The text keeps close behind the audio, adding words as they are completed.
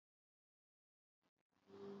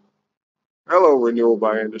Hello, Renewal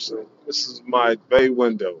by Andersen. This is my bay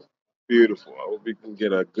window. Beautiful. I hope you can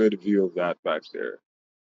get a good view of that back there.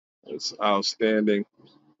 It's outstanding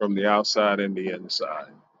from the outside and the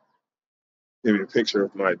inside. Give you a picture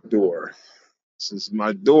of my door. This is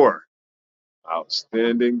my door.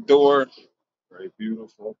 Outstanding door. Very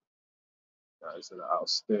beautiful. Guys did an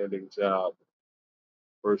outstanding job.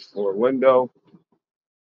 First floor window.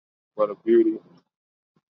 What a beauty.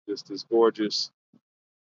 Just this gorgeous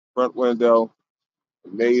front window.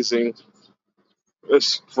 Amazing.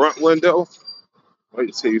 This front window.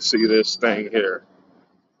 Wait till you see this thing here.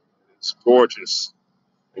 It's gorgeous.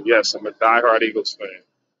 And yes, I'm a diehard Eagles fan.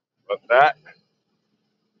 But that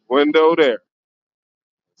window there,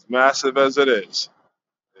 as massive as it is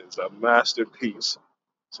a masterpiece.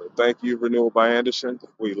 So thank you, Renewal by Andersen.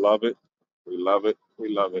 We love it. We love it. We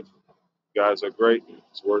love it. You guys are great.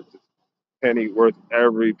 It's worth the penny, worth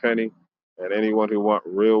every penny. And anyone who want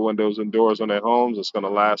real windows and doors on their homes, it's going to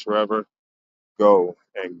last forever. Go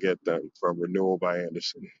and get them from Renewal by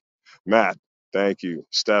Andersen. Matt, thank you.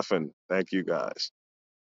 Stefan, thank you guys.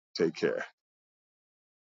 Take care.